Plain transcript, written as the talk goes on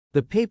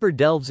The paper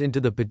delves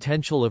into the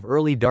potential of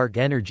early dark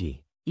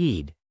energy,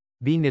 ED,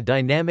 being a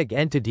dynamic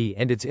entity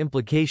and its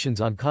implications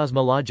on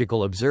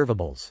cosmological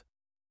observables.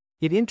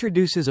 It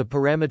introduces a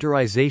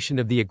parameterization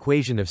of the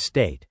equation of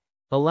state,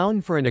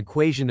 allowing for an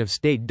equation of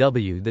state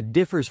W that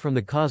differs from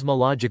the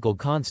cosmological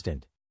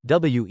constant,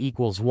 W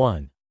equals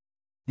 1.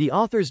 The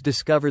authors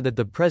discover that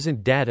the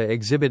present data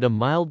exhibit a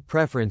mild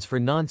preference for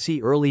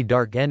non-C early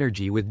dark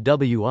energy with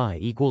Wi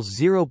equals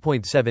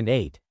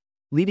 0.78,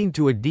 leading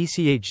to a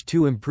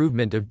DCH2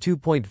 improvement of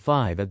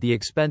 2.5 at the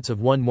expense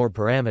of one more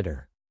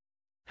parameter.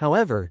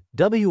 However,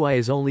 Wi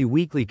is only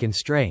weakly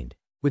constrained,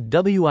 with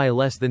Wi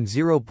less than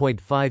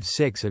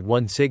 0.56 at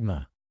 1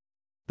 sigma.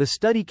 The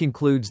study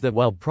concludes that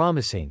while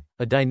promising,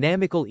 a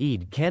dynamical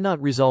ED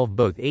cannot resolve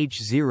both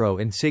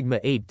H0 and sigma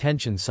 8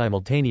 tensions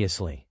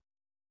simultaneously.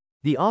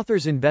 The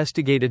authors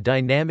investigate a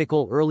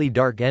dynamical early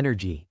dark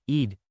energy,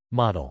 ED,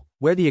 model,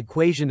 where the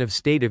equation of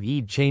state of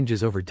ED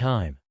changes over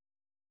time.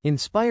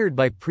 Inspired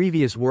by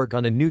previous work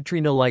on a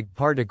neutrino-like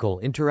particle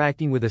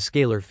interacting with a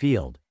scalar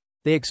field,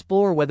 they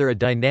explore whether a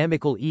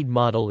dynamical ED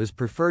model is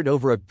preferred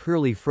over a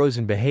purely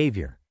frozen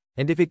behavior,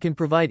 and if it can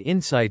provide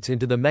insights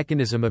into the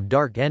mechanism of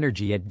dark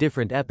energy at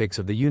different epochs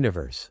of the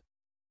universe.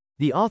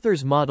 The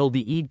authors model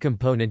the ED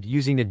component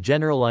using a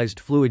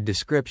generalized fluid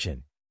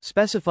description,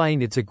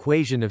 specifying its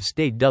equation of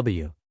state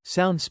W,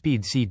 sound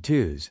speed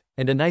C2s,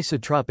 and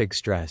anisotropic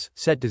stress,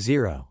 set to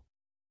 0.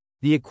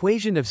 The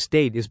equation of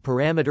state is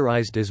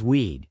parameterized as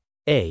WED,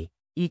 A,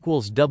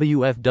 equals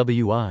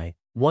WFWI,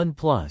 1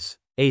 plus,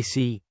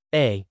 AC,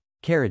 A,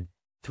 caret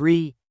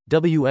 3,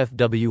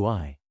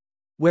 WFWI,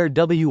 where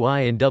Wi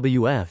and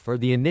WF are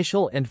the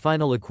initial and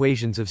final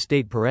equations of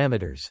state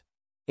parameters.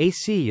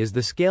 AC is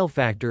the scale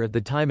factor at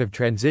the time of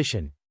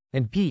transition,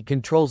 and P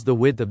controls the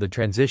width of the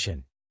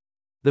transition.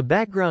 The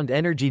background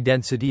energy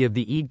density of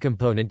the ED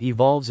component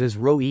evolves as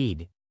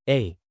ρ-ED,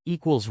 A,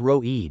 equals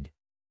ρ-ED,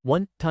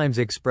 1, times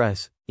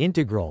express,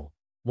 integral,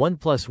 1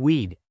 plus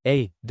WED,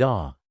 A,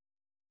 dA.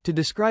 To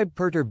describe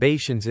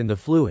perturbations in the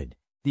fluid,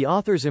 the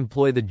authors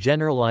employ the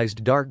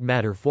generalized dark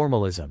matter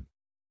formalism.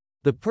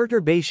 The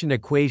perturbation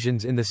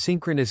equations in the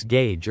synchronous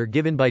gauge are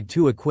given by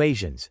two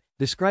equations,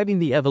 describing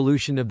the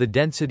evolution of the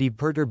density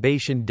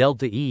perturbation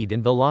delta ED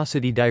and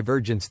velocity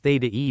divergence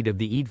theta ED of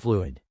the ED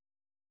fluid.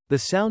 The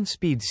sound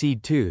speed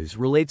C2s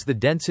relates the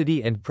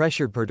density and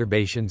pressure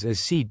perturbations as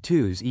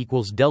C2s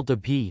equals delta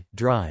P,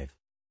 drive.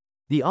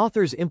 The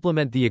authors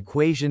implement the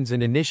equations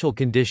and initial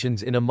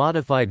conditions in a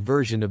modified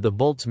version of the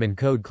Boltzmann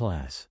code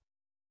class.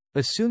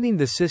 Assuming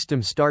the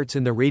system starts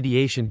in the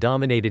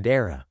radiation-dominated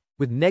era,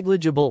 with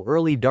negligible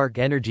early dark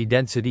energy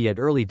density at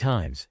early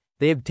times,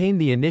 they obtain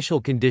the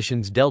initial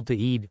conditions delta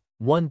ED,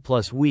 1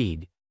 plus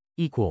WED,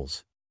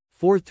 equals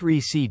 4 3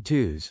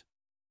 C2s,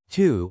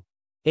 2,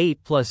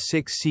 8 plus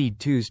 6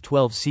 C2s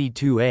 12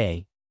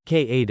 C2a,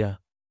 K eta,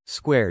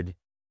 squared,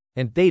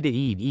 and theta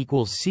ED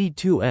equals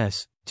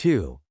C2s,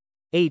 2,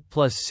 8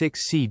 plus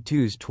 6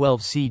 C2s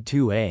 12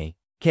 C2a,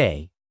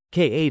 K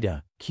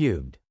eta,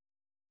 cubed.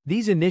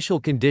 These initial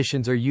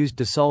conditions are used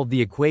to solve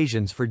the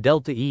equations for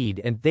delta ED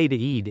and theta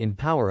ED in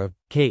power of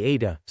K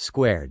eta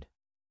squared.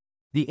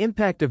 The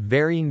impact of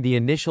varying the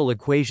initial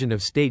equation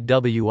of state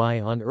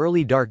Wi on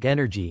early dark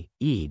energy,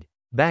 ED,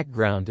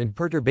 background and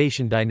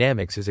perturbation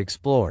dynamics is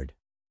explored.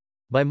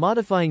 By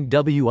modifying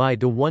Wi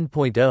to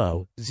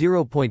 1.0,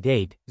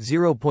 0.8,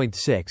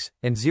 0.6,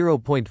 and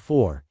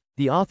 0.4,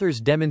 the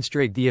authors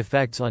demonstrate the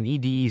effects on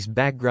EDE's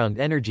background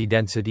energy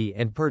density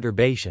and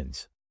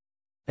perturbations.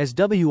 As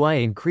Wi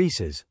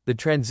increases, the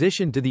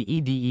transition to the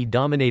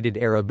EDE-dominated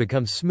era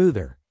becomes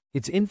smoother,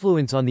 its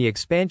influence on the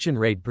expansion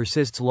rate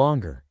persists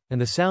longer,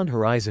 and the sound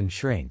horizon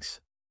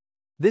shrinks.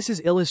 This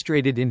is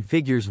illustrated in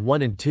figures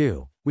 1 and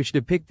 2, which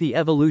depict the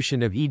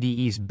evolution of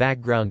EDE's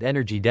background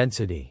energy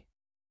density.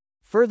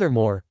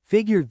 Furthermore,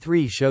 figure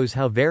 3 shows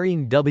how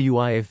varying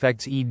Wi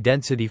affects ED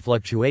density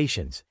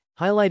fluctuations,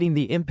 highlighting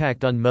the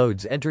impact on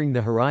modes entering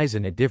the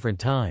horizon at different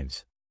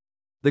times.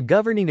 The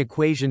governing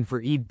equation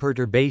for ED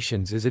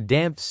perturbations is a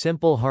damped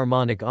simple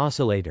harmonic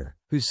oscillator,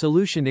 whose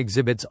solution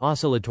exhibits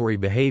oscillatory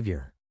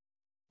behavior.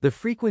 The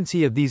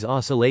frequency of these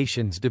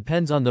oscillations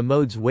depends on the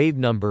mode's wave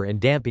number and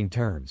damping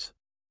terms.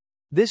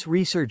 This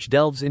research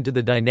delves into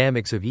the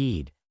dynamics of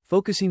ED,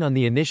 focusing on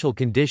the initial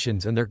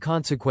conditions and their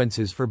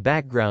consequences for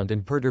background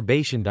and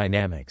perturbation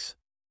dynamics.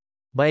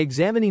 By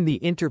examining the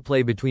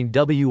interplay between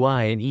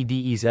Wi and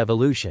EDE's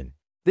evolution,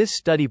 this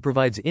study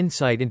provides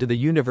insight into the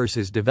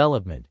universe's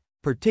development,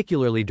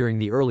 particularly during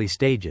the early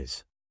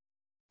stages.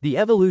 The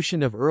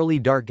evolution of early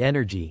dark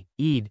energy,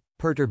 ED,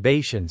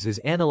 perturbations is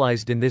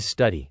analyzed in this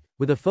study,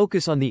 with a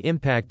focus on the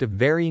impact of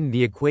varying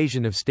the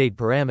equation of state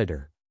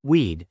parameter,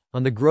 WED,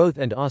 on the growth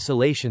and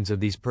oscillations of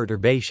these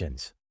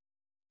perturbations.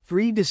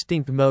 Three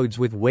distinct modes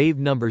with wave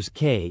numbers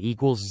k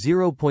equals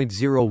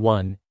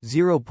 0.01,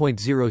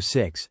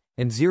 0.06,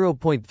 and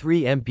 0.3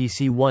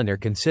 mpc1 are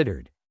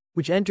considered,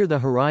 which enter the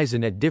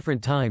horizon at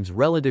different times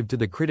relative to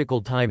the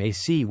critical time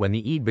AC when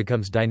the ED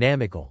becomes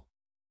dynamical.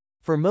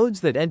 For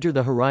modes that enter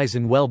the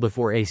horizon well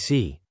before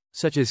AC,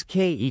 such as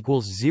k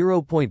equals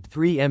 0.3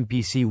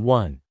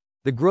 mpc1,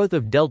 The growth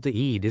of delta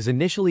EAD is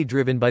initially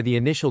driven by the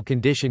initial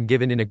condition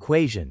given in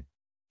equation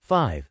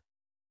 5,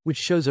 which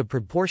shows a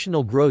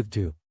proportional growth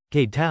to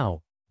k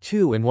tau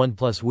 2 and 1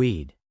 plus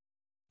weed.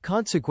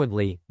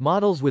 Consequently,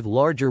 models with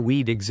larger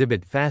weed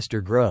exhibit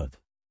faster growth.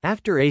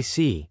 After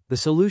AC, the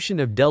solution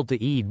of delta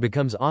EAD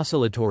becomes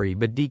oscillatory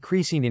but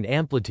decreasing in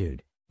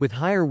amplitude, with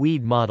higher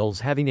weed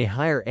models having a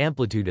higher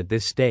amplitude at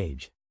this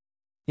stage.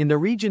 In the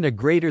region A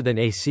greater than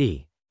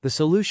AC, the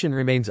solution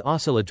remains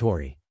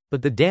oscillatory,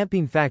 but the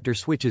damping factor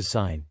switches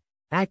sign,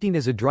 acting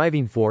as a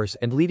driving force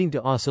and leading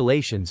to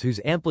oscillations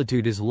whose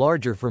amplitude is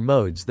larger for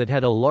modes that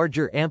had a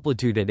larger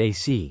amplitude at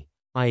AC,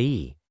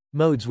 i.e.,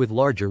 modes with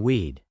larger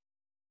weed.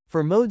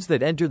 For modes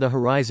that enter the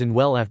horizon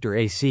well after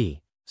AC,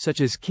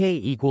 such as k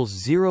equals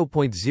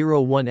 0.01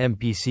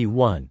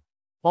 mpc1,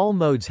 all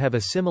modes have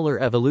a similar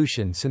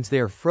evolution since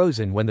they are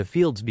frozen when the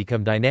fields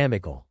become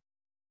dynamical.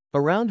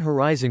 Around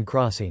horizon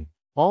crossing,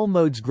 all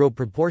modes grow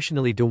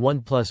proportionally to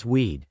 1 plus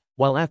weed,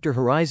 while after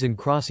horizon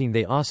crossing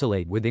they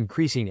oscillate with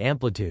increasing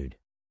amplitude.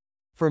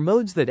 For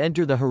modes that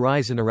enter the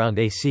horizon around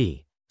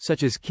AC,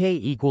 such as k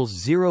equals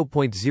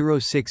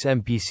 0.06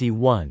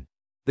 mpc1,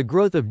 the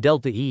growth of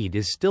delta EAD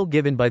is still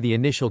given by the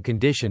initial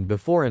condition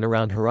before and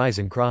around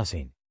horizon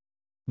crossing.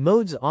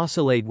 Modes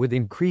oscillate with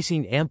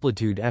increasing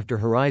amplitude after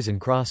horizon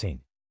crossing.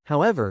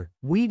 However,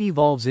 weed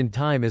evolves in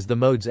time as the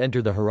modes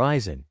enter the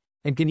horizon,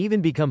 and can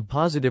even become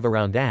positive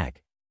around AC,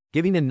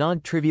 giving a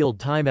non-trivial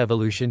time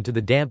evolution to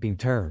the damping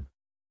term.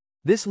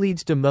 This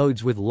leads to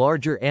modes with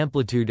larger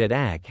amplitude at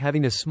AC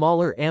having a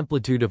smaller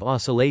amplitude of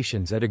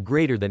oscillations at a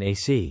greater than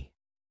AC.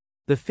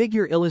 The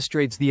figure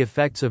illustrates the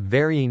effects of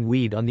varying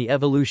weed on the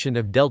evolution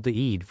of delta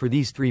EAD for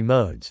these three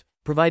modes,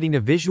 providing a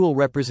visual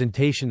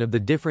representation of the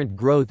different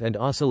growth and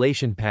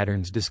oscillation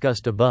patterns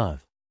discussed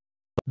above.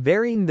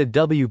 Varying the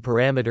W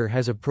parameter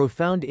has a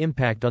profound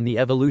impact on the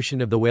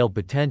evolution of the Weyl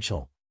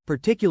potential,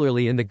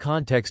 particularly in the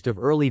context of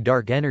early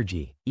dark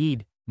energy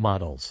 (EAD)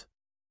 models.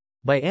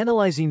 By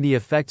analyzing the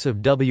effects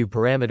of W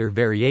parameter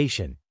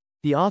variation,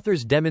 the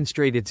authors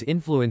demonstrate its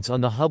influence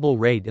on the Hubble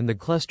rate and the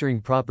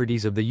clustering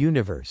properties of the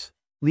universe,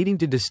 leading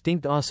to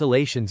distinct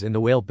oscillations in the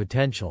Weyl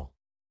potential.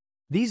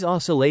 These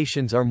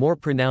oscillations are more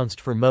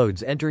pronounced for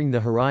modes entering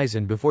the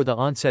horizon before the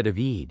onset of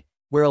EAD,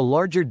 where a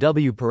larger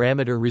W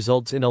parameter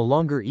results in a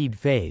longer EAD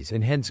phase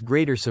and hence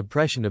greater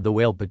suppression of the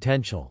Weyl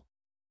potential.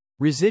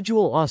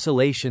 Residual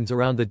oscillations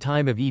around the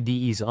time of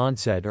EDE's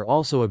onset are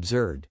also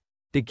observed,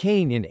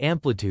 decaying in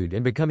amplitude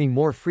and becoming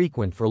more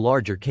frequent for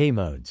larger K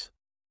modes.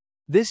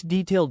 This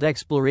detailed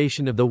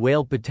exploration of the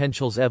Weyl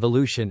potential's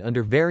evolution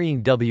under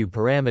varying W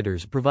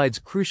parameters provides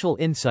crucial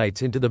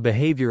insights into the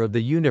behavior of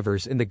the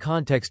universe in the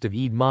context of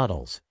EAD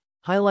models,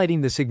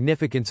 highlighting the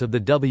significance of the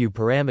W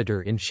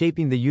parameter in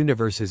shaping the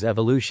universe's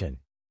evolution.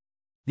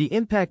 The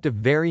impact of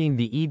varying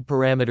the EAD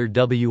parameter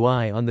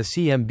Wi on the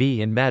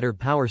CMB and matter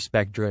power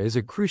spectra is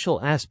a crucial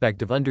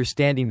aspect of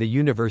understanding the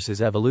universe's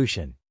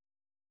evolution.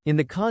 In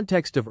the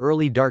context of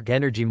early dark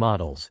energy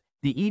models,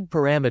 the EAD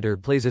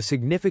parameter plays a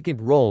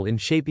significant role in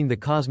shaping the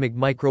cosmic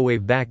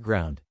microwave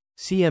background,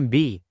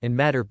 CMB, and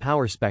matter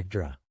power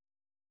spectra.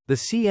 The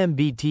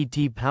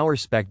CMB-TT power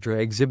spectra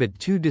exhibit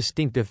two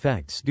distinct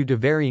effects due to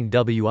varying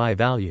Wi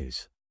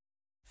values.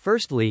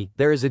 Firstly,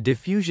 there is a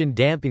diffusion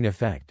damping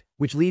effect,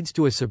 which leads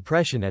to a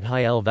suppression at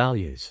high L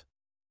values.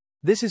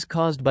 This is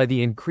caused by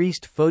the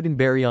increased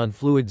photonbaryon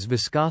fluid's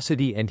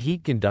viscosity and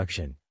heat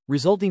conduction,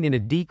 resulting in a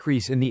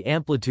decrease in the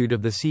amplitude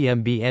of the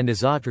CMB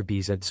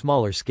anisotropies at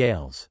smaller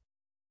scales.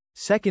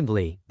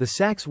 Secondly, the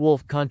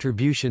Sachs-Wolf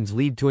contributions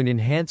lead to an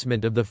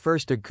enhancement of the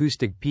first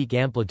acoustic peak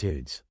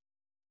amplitudes.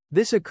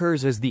 This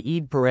occurs as the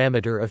EAD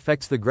parameter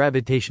affects the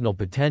gravitational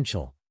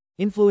potential,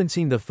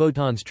 influencing the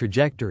photon's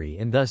trajectory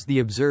and thus the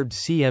observed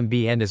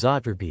CMB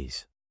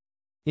anisotropies.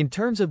 In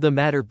terms of the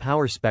matter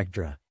power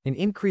spectra, an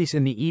increase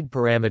in the EAD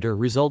parameter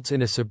results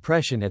in a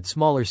suppression at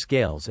smaller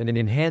scales and an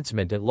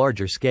enhancement at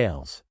larger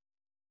scales.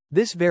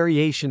 This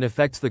variation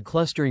affects the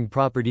clustering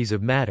properties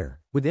of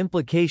matter, with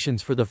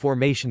implications for the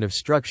formation of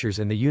structures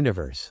in the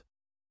universe.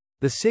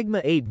 The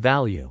sigma-8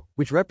 value,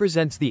 which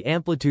represents the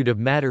amplitude of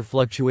matter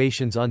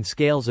fluctuations on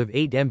scales of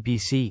 8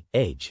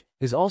 mpc/h,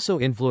 is also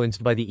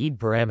influenced by the EAD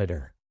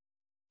parameter.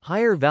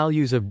 Higher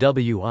values of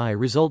Wi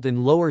result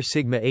in lower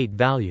sigma-8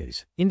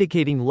 values,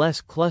 indicating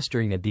less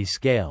clustering at these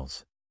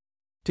scales.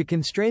 To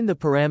constrain the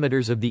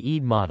parameters of the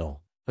EAD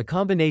model, a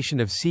combination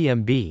of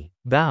CMB,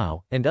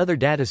 BAO, and other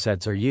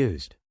datasets are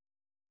used.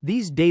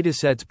 These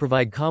datasets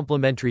provide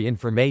complementary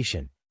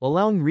information,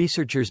 allowing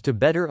researchers to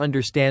better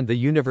understand the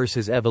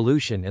universe's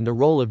evolution and the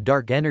role of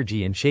dark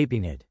energy in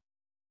shaping it.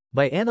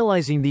 By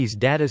analyzing these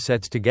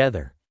datasets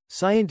together,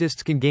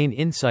 scientists can gain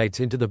insights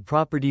into the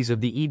properties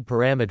of the EAD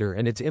parameter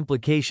and its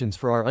implications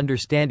for our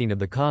understanding of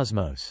the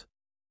cosmos.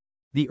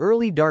 The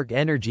early dark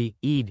energy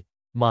 (EAD)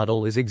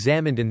 model is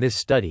examined in this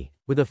study,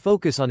 with a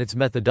focus on its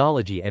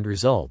methodology and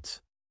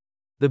results.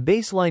 The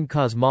baseline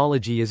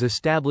cosmology is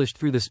established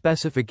through the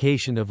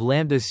specification of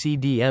lambda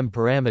CDM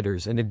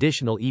parameters and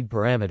additional EAD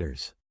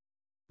parameters.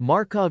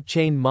 Markov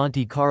chain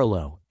Monte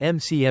Carlo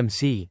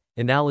 (MCMC)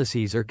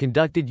 analyses are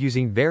conducted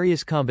using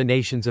various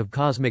combinations of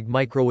cosmic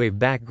microwave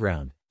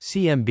background,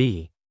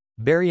 CMB,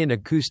 baryon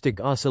acoustic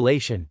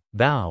oscillation,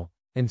 BAO,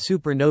 and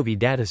supernovae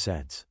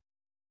datasets.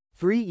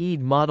 3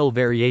 EAD model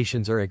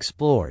variations are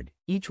explored,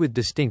 each with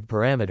distinct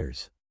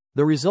parameters.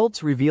 The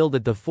results reveal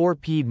that the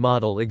 4-PEAD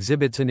model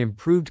exhibits an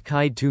improved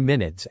KIDE 2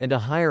 minutes and a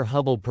higher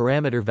Hubble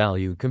parameter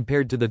value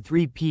compared to the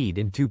 3-PEAD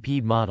and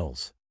 2-PEAD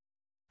models.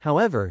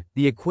 However,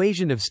 the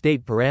equation of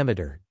state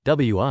parameter,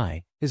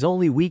 Wi, is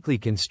only weakly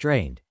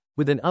constrained,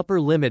 with an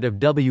upper limit of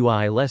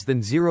Wi less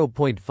than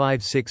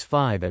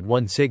 0.565 at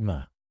 1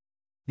 sigma.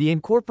 The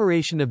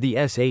incorporation of the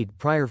S8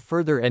 prior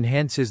further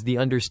enhances the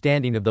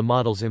understanding of the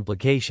model's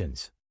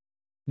implications.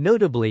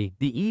 Notably,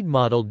 the EAD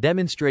model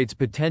demonstrates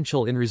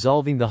potential in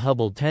resolving the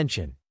Hubble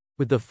tension,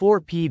 with the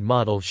 4-PEAD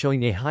model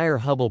showing a higher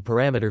Hubble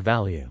parameter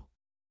value.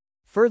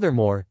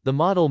 Furthermore, the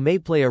model may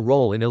play a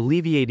role in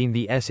alleviating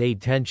the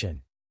S8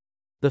 tension.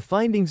 The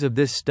findings of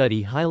this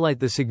study highlight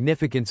the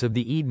significance of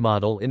the EAD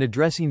model in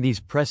addressing these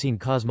pressing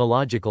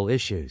cosmological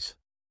issues.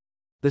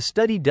 The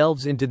study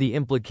delves into the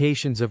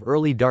implications of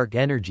early dark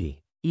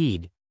energy,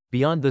 EAD,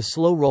 beyond the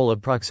slow roll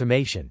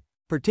approximation,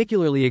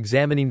 particularly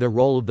examining the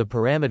role of the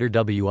parameter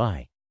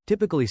Wi,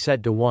 typically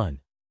set to 1.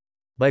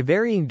 By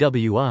varying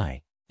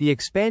Wi, the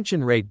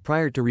expansion rate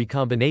prior to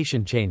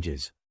recombination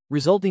changes,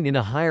 resulting in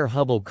a higher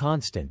Hubble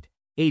constant,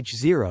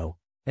 h0,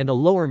 and a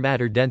lower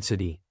matter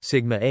density,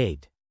 sigma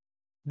 8.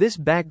 This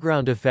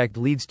background effect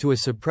leads to a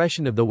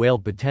suppression of the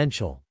Weyl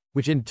potential,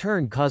 which in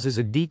turn causes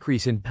a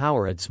decrease in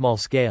power at small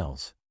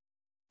scales.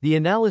 The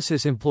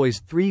analysis employs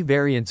 3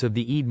 variants of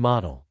the EAD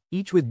model,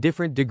 each with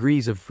different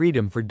degrees of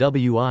freedom for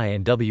Wi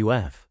and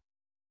Wf.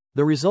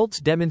 The results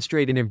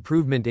demonstrate an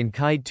improvement in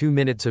KIDE 2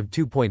 minutes of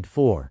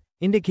 2.4,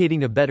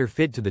 indicating a better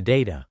fit to the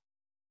data.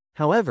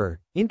 However,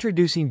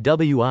 introducing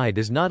Wi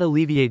does not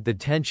alleviate the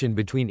tension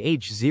between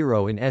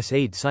H0 and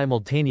S8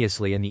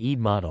 simultaneously in the EAD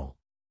model.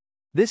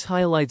 This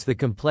highlights the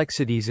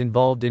complexities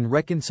involved in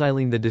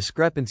reconciling the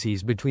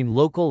discrepancies between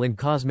local and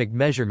cosmic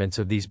measurements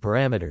of these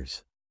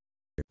parameters.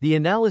 The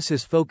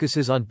analysis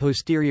focuses on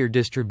posterior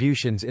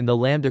distributions in the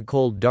lambda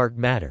cold dark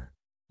matter,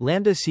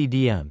 lambda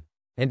CDM,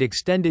 and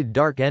extended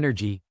dark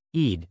energy,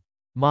 EAD,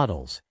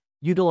 models,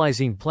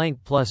 utilizing Planck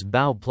plus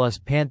BAO plus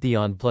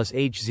Pantheon plus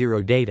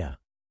H0 data.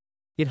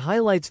 It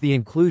highlights the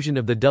inclusion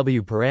of the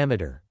W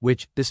parameter,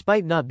 which,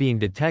 despite not being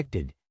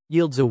detected,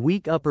 yields a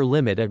weak upper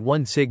limit at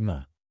 1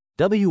 sigma,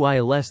 Wi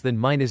less than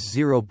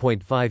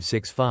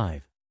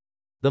 -0.565.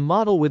 The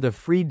model with a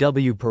free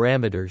W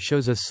parameter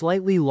shows a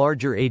slightly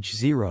larger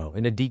H0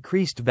 and a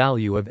decreased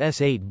value of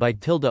S8 by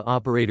tilde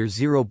operator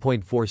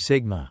 0.4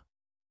 sigma.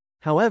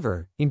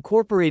 However,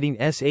 incorporating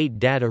S8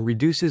 data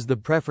reduces the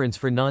preference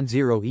for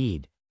non-zero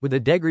EAD, with a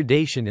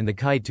degradation in the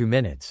KIDE 2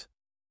 minutes.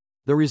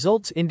 The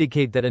results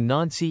indicate that a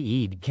non-C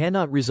EAD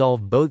cannot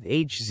resolve both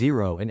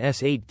H0 and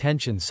S8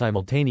 tensions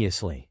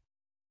simultaneously.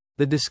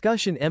 The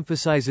discussion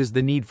emphasizes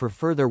the need for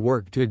further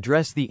work to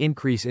address the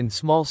increase in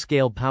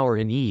small-scale power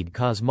in EAD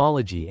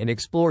cosmology and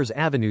explores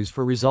avenues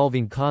for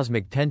resolving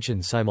cosmic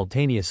tensions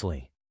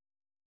simultaneously.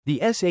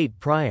 The S8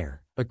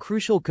 prior, a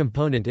crucial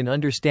component in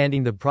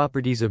understanding the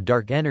properties of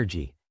dark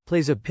energy,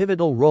 plays a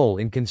pivotal role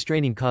in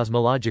constraining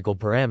cosmological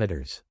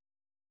parameters.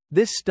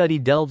 This study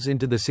delves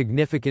into the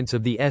significance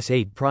of the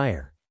S8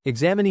 prior,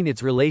 examining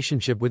its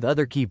relationship with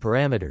other key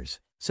parameters,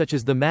 such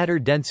as the matter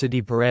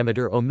density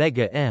parameter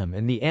omega m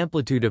and the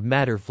amplitude of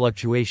matter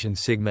fluctuations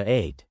sigma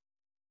 8.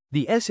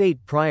 The S8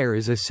 prior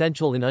is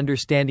essential in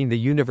understanding the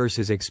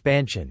universe's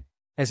expansion,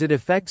 as it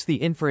affects the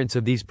inference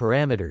of these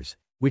parameters,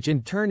 which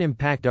in turn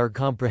impact our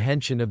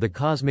comprehension of the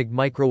cosmic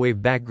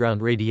microwave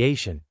background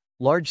radiation,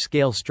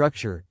 large-scale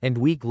structure, and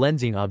weak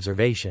lensing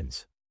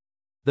observations.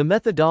 The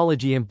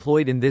methodology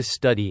employed in this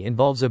study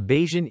involves a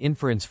Bayesian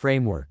inference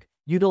framework,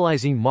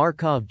 utilizing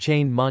Markov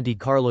chain Monte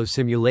Carlo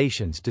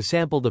simulations to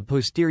sample the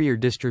posterior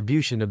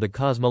distribution of the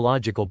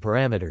cosmological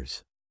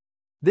parameters.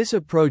 This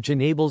approach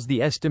enables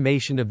the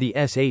estimation of the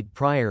S8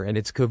 prior and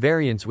its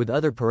covariance with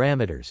other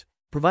parameters,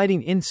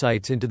 providing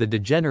insights into the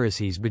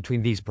degeneracies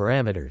between these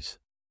parameters.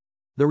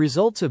 The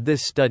results of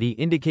this study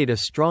indicate a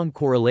strong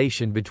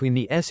correlation between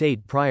the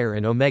S8 prior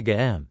and omega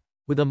m,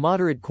 with a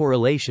moderate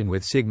correlation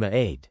with sigma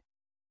 8.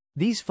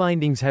 These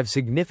findings have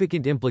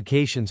significant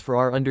implications for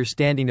our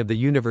understanding of the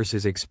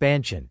universe's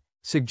expansion,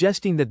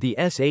 suggesting that the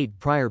S8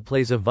 prior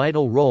plays a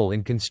vital role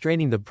in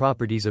constraining the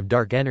properties of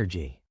dark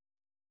energy.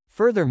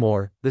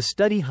 Furthermore, the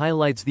study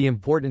highlights the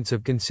importance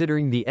of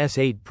considering the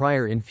S8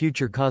 prior in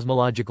future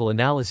cosmological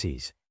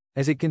analyses,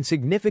 as it can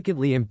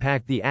significantly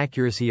impact the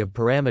accuracy of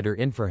parameter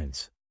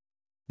inference.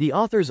 The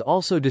authors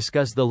also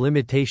discuss the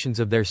limitations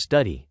of their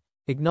study,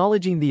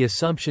 acknowledging the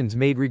assumptions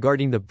made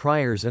regarding the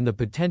priors and the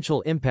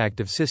potential impact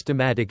of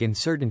systematic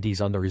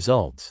uncertainties on the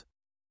results.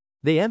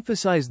 They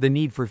emphasize the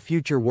need for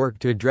future work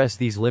to address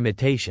these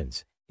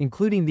limitations,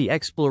 including the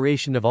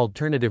exploration of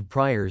alternative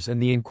priors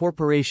and the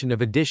incorporation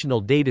of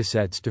additional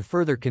datasets to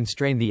further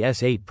constrain the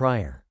S8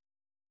 prior.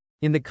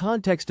 In the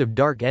context of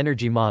dark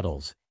energy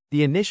models,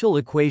 the initial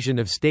equation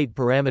of state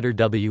parameter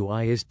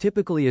Wi is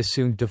typically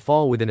assumed to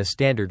fall within a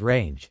standard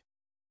range.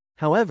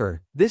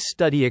 However, this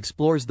study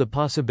explores the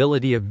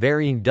possibility of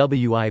varying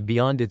Wi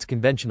beyond its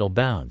conventional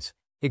bounds,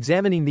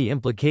 examining the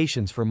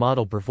implications for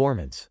model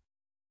performance.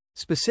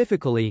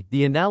 Specifically,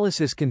 the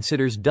analysis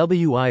considers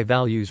Wi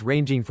values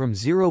ranging from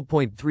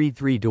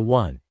 0.33 to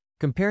 1,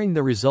 comparing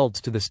the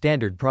results to the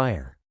standard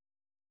prior.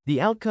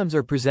 The outcomes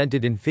are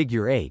presented in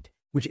Figure 8,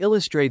 which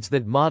illustrates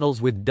that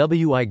models with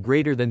Wi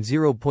greater than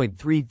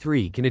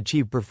 0.33 can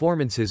achieve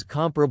performances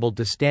comparable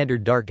to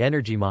standard dark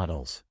energy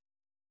models.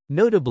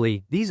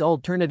 Notably, these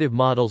alternative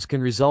models can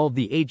resolve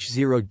the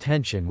H0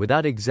 tension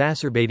without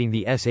exacerbating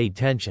the S8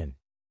 tension.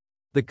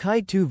 The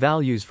Chi2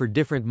 values for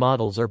different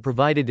models are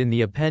provided in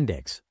the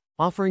appendix,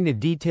 offering a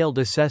detailed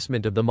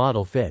assessment of the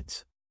model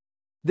fits.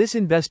 This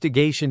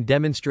investigation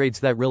demonstrates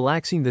that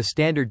relaxing the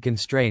standard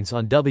constraints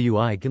on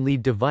Wi can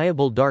lead to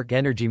viable dark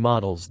energy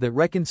models that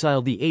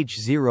reconcile the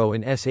H0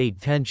 and S8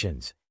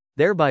 tensions,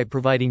 thereby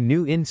providing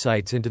new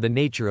insights into the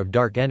nature of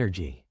dark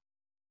energy.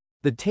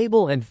 The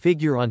table and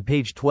figure on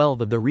page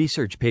 12 of the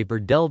research paper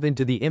delve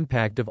into the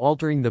impact of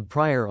altering the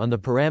prior on the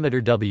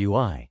parameter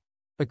Wi,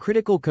 a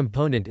critical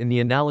component in the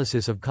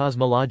analysis of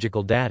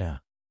cosmological data.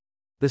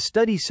 The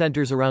study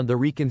centers around the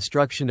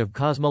reconstruction of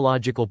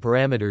cosmological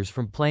parameters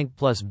from Planck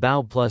plus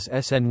Baugh plus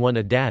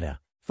SN1A data,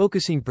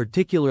 focusing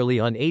particularly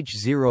on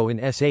H0 and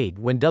S8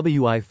 when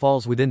Wi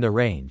falls within the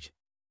range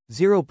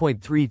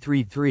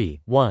 0.333,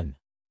 1.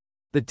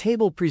 The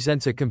table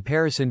presents a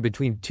comparison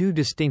between two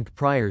distinct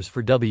priors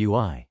for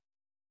Wi.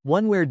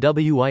 One where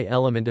Wi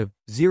element of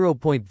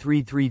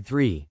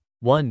 0.333,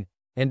 1,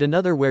 and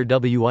another where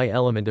Wi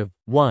element of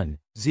 1,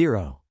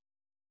 0.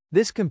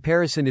 This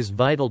comparison is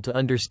vital to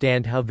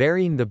understand how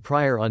varying the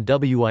prior on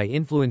Wi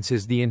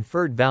influences the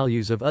inferred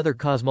values of other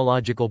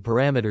cosmological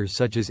parameters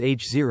such as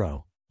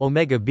H0,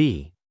 omega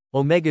b,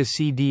 omega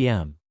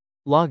CDM,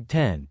 log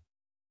 10,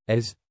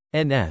 as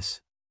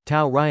ns,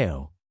 tau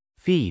rho,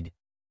 feed,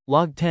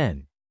 log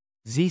 10,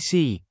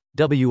 zc,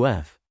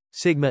 wf,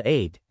 sigma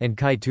 8, and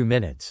chi2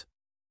 minutes.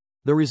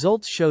 The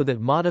results show that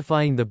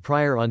modifying the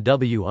prior on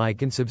Wi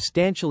can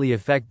substantially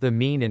affect the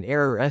mean and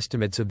error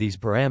estimates of these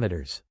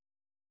parameters.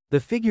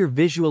 The figure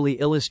visually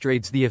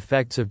illustrates the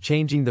effects of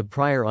changing the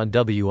prior on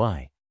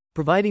Wi,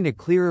 providing a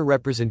clearer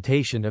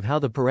representation of how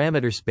the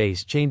parameter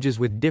space changes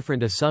with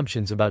different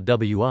assumptions about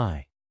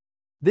Wi.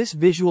 This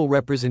visual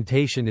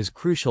representation is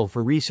crucial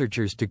for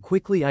researchers to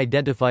quickly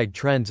identify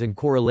trends and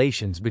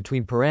correlations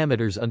between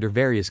parameters under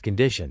various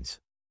conditions.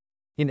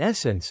 In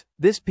essence,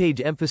 this page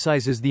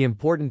emphasizes the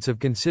importance of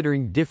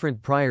considering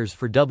different priors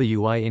for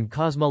Wi in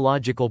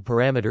cosmological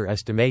parameter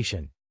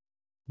estimation.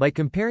 By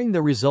comparing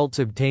the results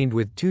obtained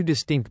with two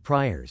distinct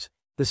priors,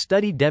 the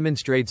study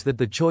demonstrates that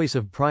the choice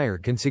of prior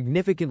can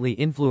significantly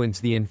influence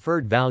the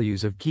inferred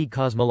values of key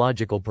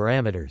cosmological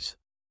parameters.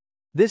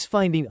 This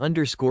finding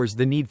underscores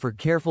the need for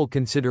careful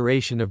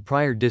consideration of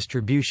prior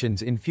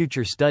distributions in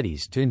future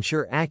studies to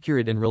ensure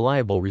accurate and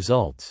reliable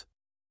results.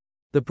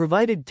 The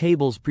provided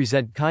tables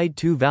present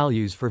Chi2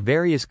 values for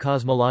various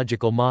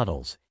cosmological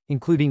models,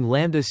 including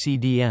lambda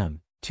CDM,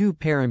 2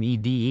 param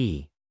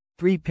EDE,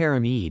 3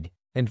 param ED,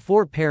 and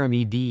 4 param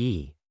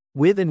EDE,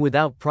 with and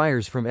without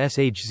priors from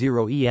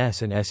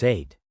SH0ES and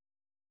S8.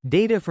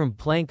 Data from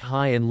Planck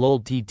High and Lowell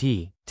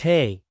TT,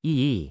 TE,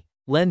 EE,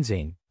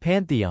 Lenzing,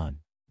 Pantheon,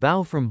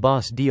 Baugh from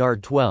BOSS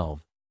DR12,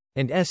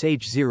 and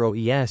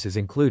SH0ES is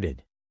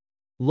included.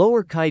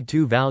 Lower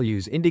Chi2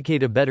 values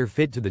indicate a better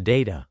fit to the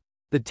data.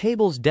 The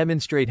tables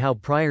demonstrate how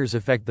priors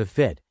affect the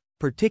fit,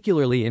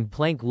 particularly in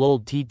Planck Lowell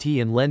TT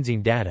and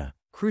Lenzing data,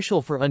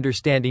 crucial for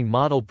understanding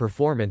model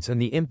performance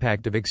and the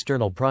impact of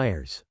external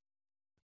priors.